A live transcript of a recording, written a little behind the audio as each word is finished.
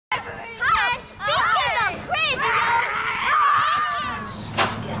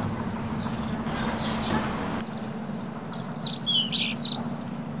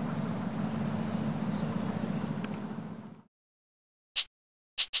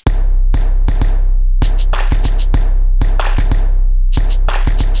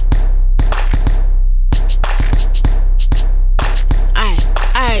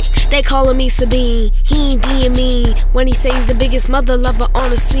They calling me Sabine, he ain't being mean when he say he's the biggest mother lover on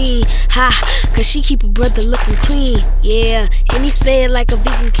the scene. Ha, cause she keep her brother looking clean. Yeah, and he's fed like a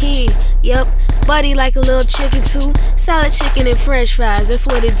vegan king. Yep, buddy like a little chicken too. Salad chicken and french fries, that's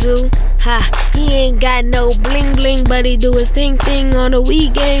what it do. Ha, he ain't got no bling bling, but he do his thing on the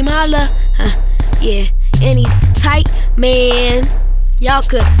Wii game. Holla, yeah, and he's tight, man. Y'all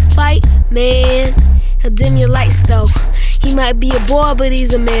could fight, man. He'll dim your lights though. He might be a boy, but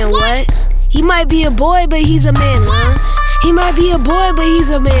he's a man. What? He might be a boy, but he's a man, huh? He might be a boy, but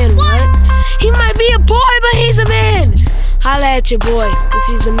he's a man. What? He might be a boy, but he's a man. Holla at your boy, cause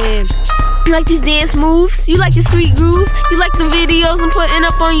he's the man. You like these dance moves? You like the sweet groove? You like the videos I'm putting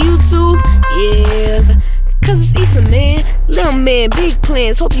up on YouTube? Yeah, cause he's a man. Little man, big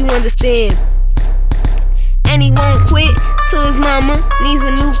plans, hope you understand. And he won't quit till his mama needs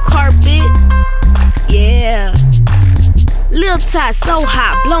a new carpet. Yeah, Lil Ty so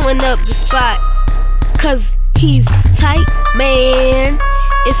hot, blowing up the spot. Cause he's tight, man.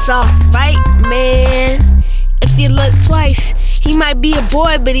 It's alright, man. If you look twice, he might be a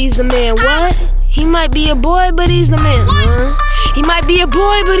boy, but he's the man. What? He might be a boy, but he's the man. Huh? He might be a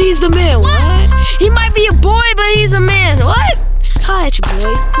boy, but he's the man. What? He might be a boy, but he's a man. What? Holla at your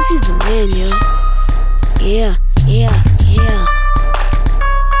boy, cause he's the man, yo. Yeah, yeah, yeah.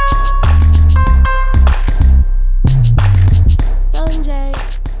 Young Jay.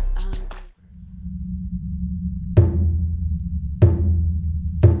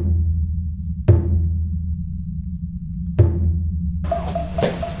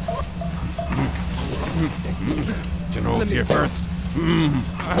 General's here first.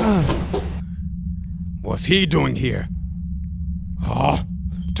 What's he doing here? Oh,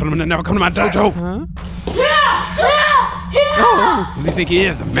 tell him to never come to my dojo. Huh? Does he think he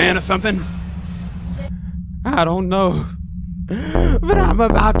is, the man or something? I don't know, but I'm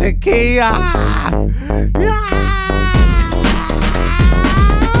about to kill ya.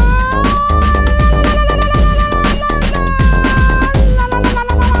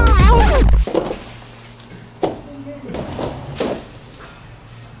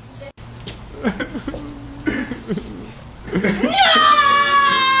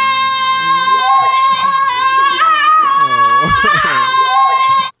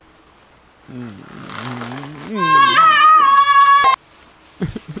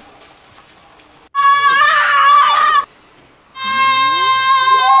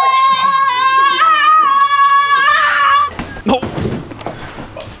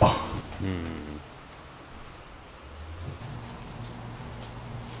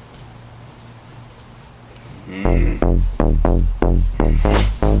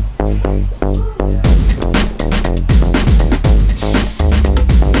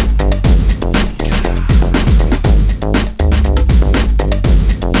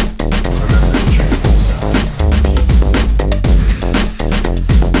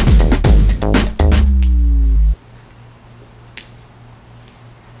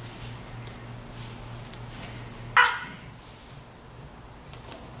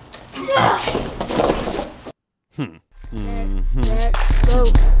 Go,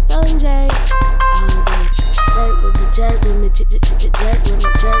 Young Jay. Jerk with me, jerk with me, jerk with me,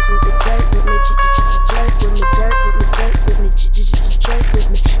 jerk with me, jerk with me, jerk with me, jerk with me, jerk with me, jerk with me, jerk with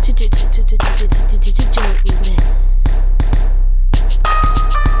me, jerk with me.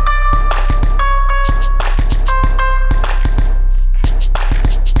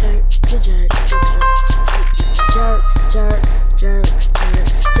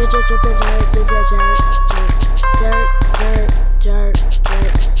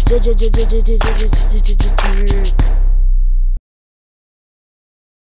 Jerk.